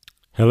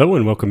Hello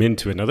and welcome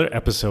into another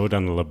episode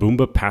on the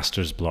Musumba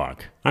Pastor's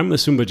Blog. I'm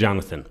Musumba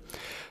Jonathan.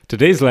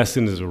 Today's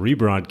lesson is a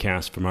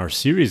rebroadcast from our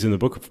series in the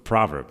book of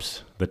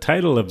Proverbs. The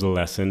title of the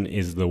lesson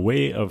is The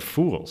Way of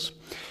Fools,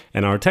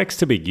 and our text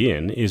to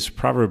begin is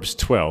Proverbs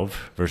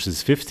 12,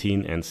 verses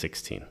 15 and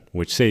 16,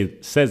 which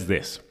says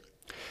this: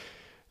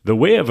 "The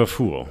way of a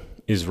fool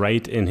is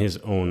right in his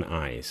own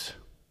eyes,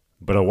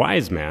 but a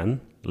wise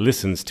man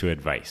listens to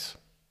advice.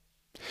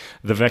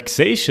 The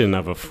vexation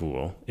of a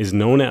fool is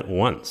known at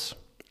once,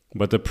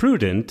 but the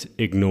prudent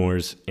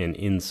ignores an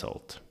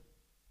insult."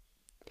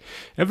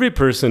 Every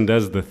person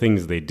does the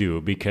things they do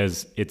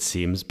because it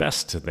seems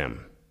best to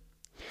them.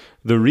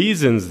 The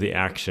reasons the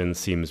action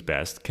seems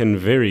best can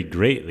vary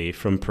greatly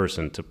from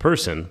person to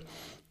person,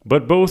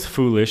 but both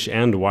foolish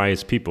and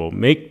wise people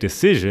make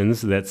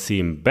decisions that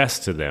seem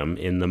best to them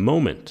in the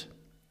moment.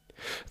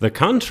 The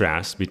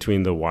contrast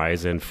between the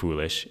wise and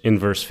foolish in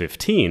verse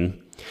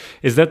 15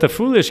 is that the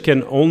foolish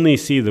can only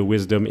see the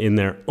wisdom in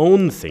their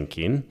own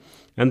thinking,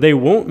 and they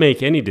won't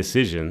make any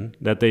decision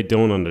that they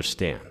don't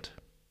understand.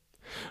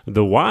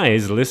 The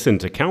wise listen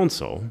to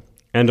counsel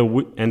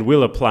and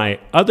will apply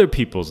other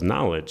people's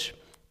knowledge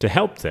to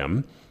help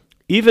them,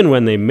 even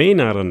when they may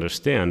not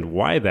understand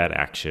why that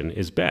action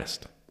is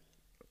best.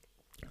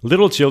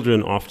 Little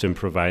children often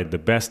provide the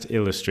best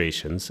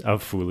illustrations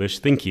of foolish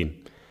thinking.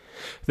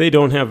 They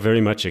don't have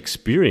very much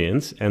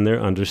experience, and their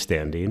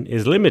understanding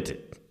is limited.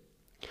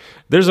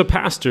 There's a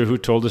pastor who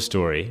told a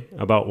story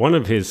about one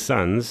of his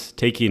sons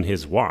taking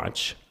his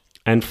watch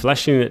and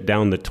flushing it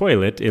down the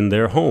toilet in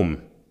their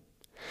home.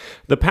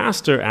 The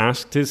pastor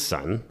asked his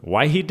son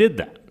why he did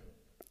that,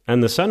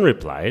 and the son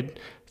replied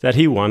that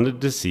he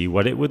wanted to see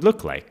what it would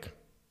look like.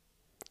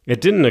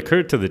 It didn't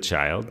occur to the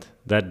child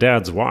that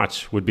Dad's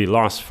watch would be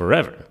lost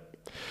forever,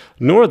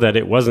 nor that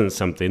it wasn't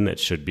something that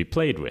should be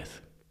played with.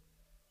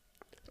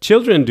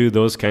 Children do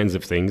those kinds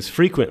of things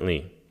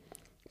frequently,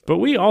 but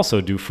we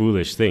also do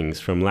foolish things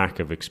from lack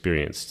of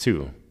experience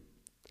too.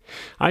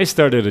 I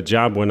started a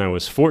job when I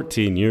was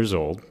 14 years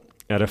old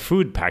at a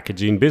food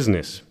packaging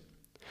business.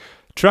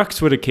 Trucks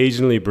would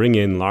occasionally bring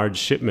in large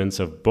shipments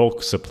of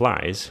bulk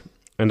supplies,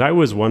 and I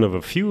was one of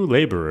a few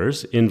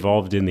laborers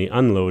involved in the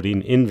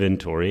unloading,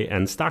 inventory,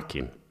 and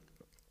stocking.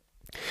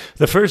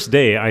 The first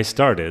day I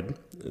started,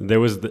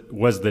 was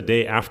the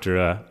day after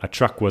a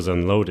truck was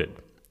unloaded.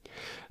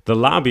 The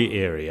lobby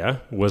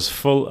area was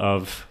full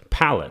of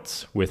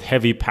pallets with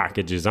heavy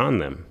packages on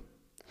them.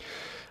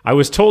 I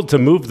was told to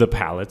move the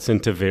pallets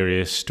into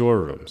various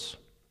storerooms.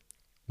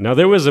 Now,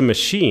 there was a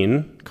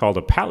machine called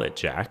a pallet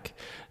jack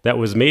that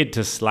was made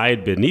to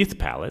slide beneath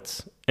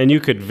pallets, and you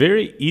could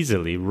very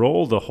easily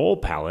roll the whole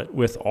pallet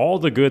with all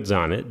the goods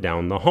on it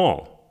down the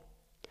hall.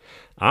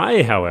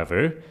 I,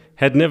 however,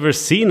 had never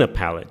seen a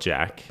pallet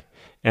jack,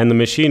 and the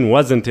machine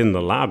wasn't in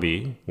the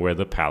lobby where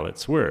the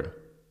pallets were.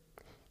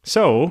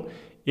 So,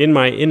 in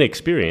my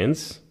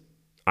inexperience,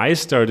 I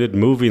started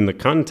moving the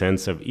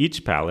contents of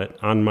each pallet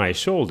on my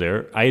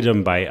shoulder,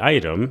 item by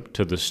item,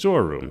 to the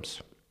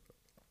storerooms.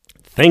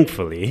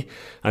 Thankfully,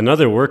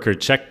 another worker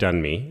checked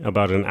on me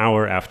about an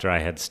hour after I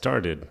had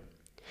started.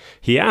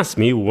 He asked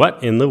me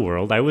what in the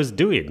world I was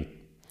doing.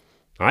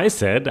 I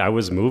said I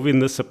was moving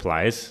the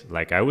supplies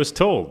like I was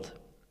told.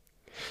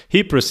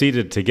 He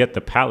proceeded to get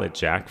the pallet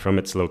jack from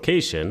its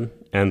location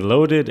and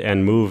loaded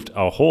and moved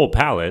a whole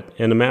pallet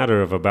in a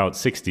matter of about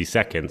 60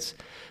 seconds,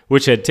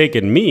 which had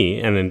taken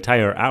me an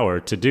entire hour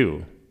to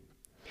do.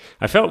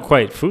 I felt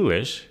quite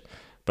foolish,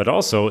 but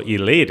also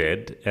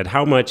elated at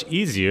how much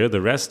easier the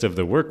rest of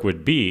the work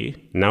would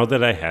be now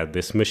that I had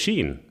this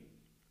machine.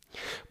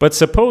 But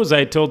suppose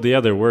I told the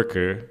other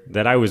worker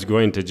that I was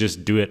going to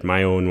just do it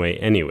my own way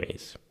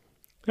anyways.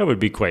 That would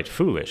be quite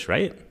foolish,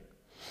 right?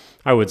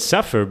 I would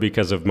suffer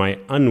because of my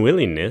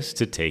unwillingness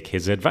to take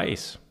his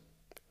advice.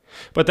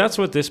 But that's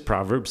what this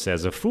proverb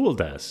says a fool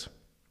does.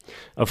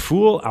 A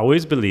fool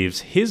always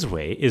believes his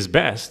way is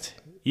best,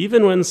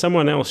 even when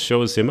someone else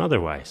shows him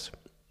otherwise.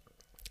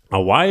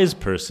 A wise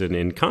person,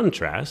 in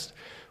contrast,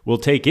 will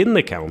take in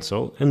the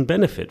counsel and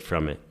benefit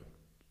from it.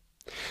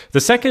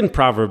 The second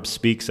proverb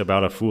speaks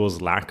about a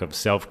fool's lack of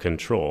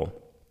self-control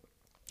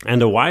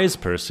and a wise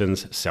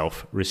person's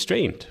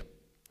self-restraint.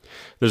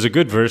 There's a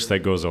good verse that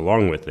goes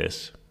along with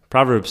this.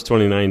 Proverbs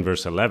 29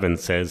 verse 11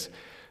 says,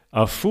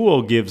 "A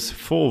fool gives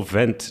full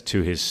vent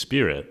to his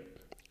spirit,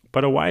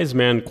 but a wise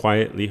man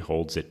quietly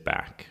holds it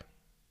back."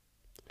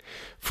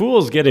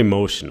 Fools get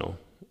emotional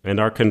and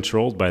are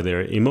controlled by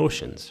their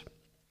emotions.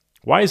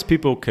 Wise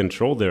people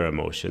control their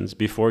emotions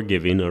before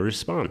giving a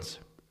response.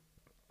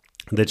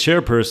 The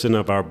chairperson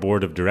of our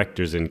board of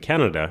directors in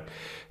Canada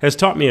has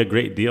taught me a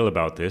great deal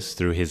about this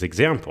through his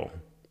example.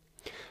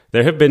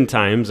 There have been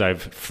times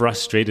I've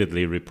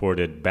frustratedly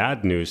reported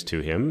bad news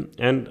to him,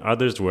 and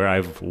others where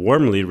I've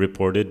warmly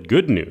reported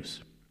good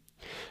news.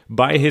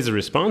 By his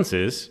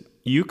responses,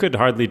 you could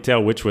hardly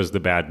tell which was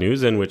the bad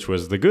news and which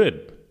was the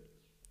good.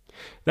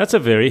 That's a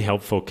very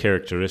helpful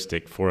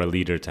characteristic for a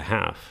leader to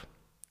have.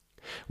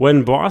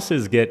 When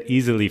bosses get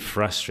easily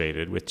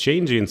frustrated with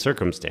changing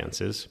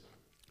circumstances,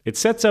 It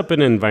sets up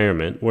an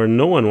environment where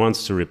no one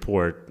wants to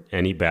report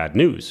any bad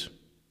news.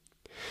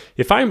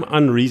 If I'm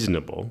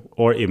unreasonable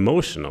or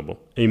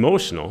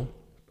emotional,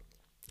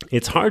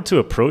 it's hard to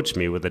approach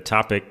me with a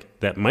topic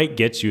that might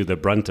get you the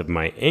brunt of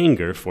my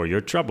anger for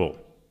your trouble.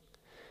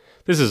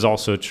 This is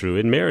also true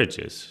in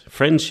marriages,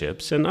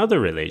 friendships, and other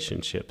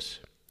relationships.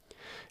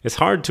 It's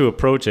hard to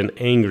approach an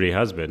angry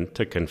husband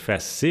to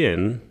confess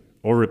sin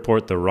or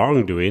report the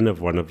wrongdoing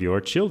of one of your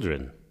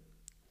children.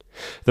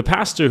 The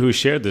pastor who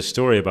shared the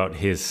story about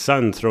his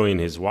son throwing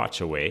his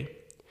watch away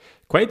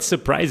quite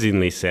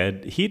surprisingly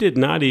said he did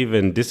not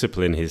even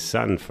discipline his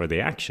son for the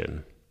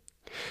action.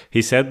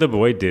 He said the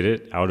boy did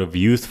it out of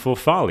youthful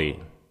folly.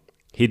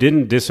 He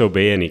didn't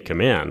disobey any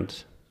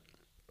command.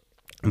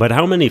 But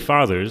how many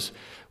fathers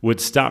would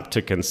stop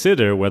to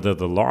consider whether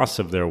the loss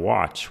of their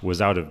watch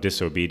was out of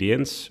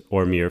disobedience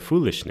or mere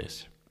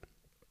foolishness?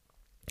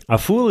 A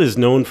fool is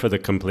known for the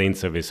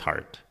complaints of his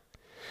heart.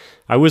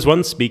 I was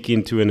once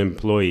speaking to an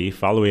employee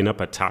following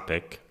up a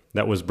topic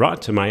that was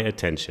brought to my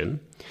attention,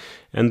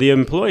 and the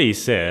employee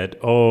said,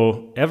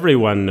 "Oh,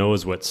 everyone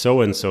knows what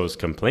so-and-so's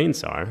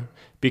complaints are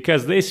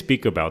because they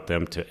speak about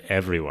them to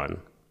everyone."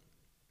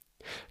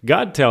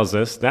 God tells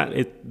us that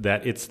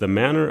it's the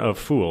manner of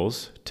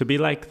fools to be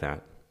like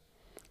that,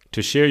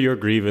 to share your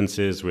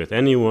grievances with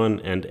anyone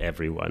and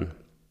everyone.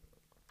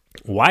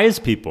 Wise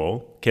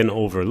people can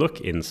overlook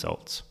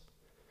insults.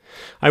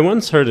 I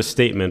once heard a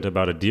statement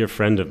about a dear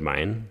friend of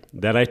mine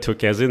that I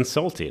took as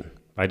insulting.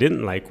 I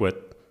didn't like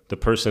what the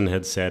person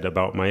had said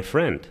about my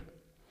friend.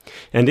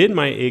 And in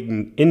my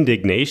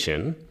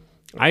indignation,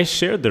 I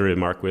shared the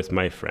remark with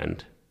my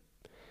friend.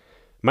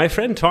 My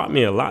friend taught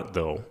me a lot,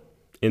 though,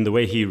 in the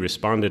way he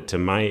responded to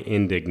my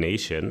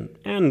indignation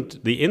and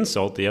the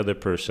insult the other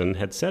person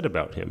had said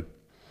about him.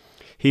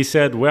 He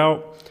said,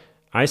 "Well,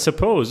 I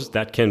suppose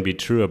that can be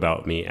true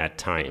about me at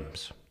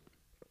times."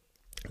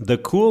 The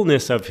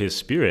coolness of his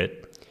spirit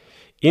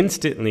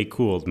instantly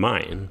cooled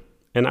mine,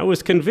 and I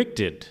was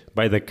convicted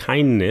by the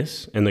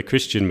kindness and the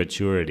Christian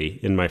maturity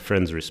in my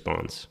friend's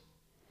response.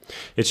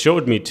 It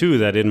showed me, too,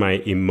 that in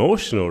my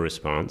emotional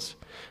response,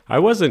 I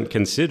wasn't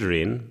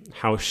considering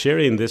how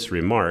sharing this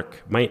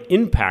remark might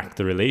impact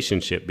the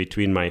relationship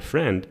between my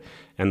friend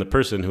and the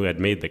person who had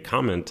made the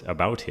comment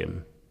about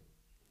him.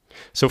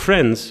 So,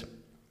 friends,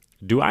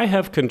 do I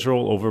have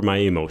control over my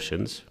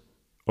emotions,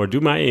 or do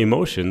my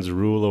emotions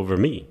rule over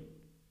me?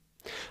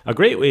 A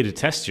great way to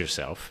test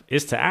yourself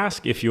is to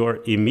ask if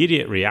your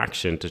immediate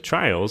reaction to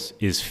trials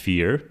is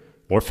fear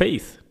or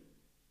faith.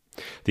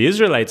 The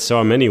Israelites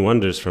saw many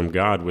wonders from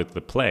God with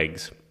the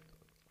plagues,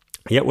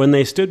 yet when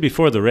they stood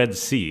before the Red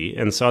Sea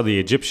and saw the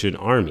Egyptian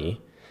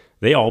army,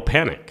 they all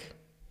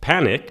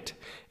panicked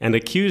and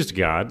accused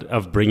God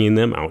of bringing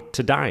them out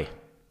to die.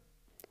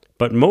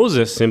 But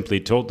Moses simply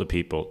told the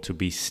people to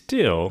be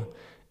still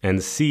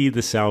and see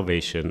the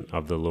salvation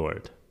of the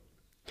Lord.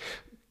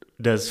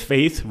 Does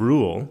faith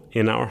rule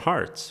in our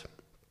hearts?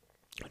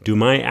 Do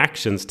my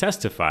actions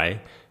testify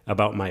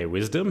about my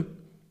wisdom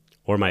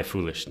or my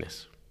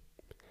foolishness?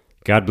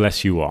 God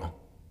bless you all.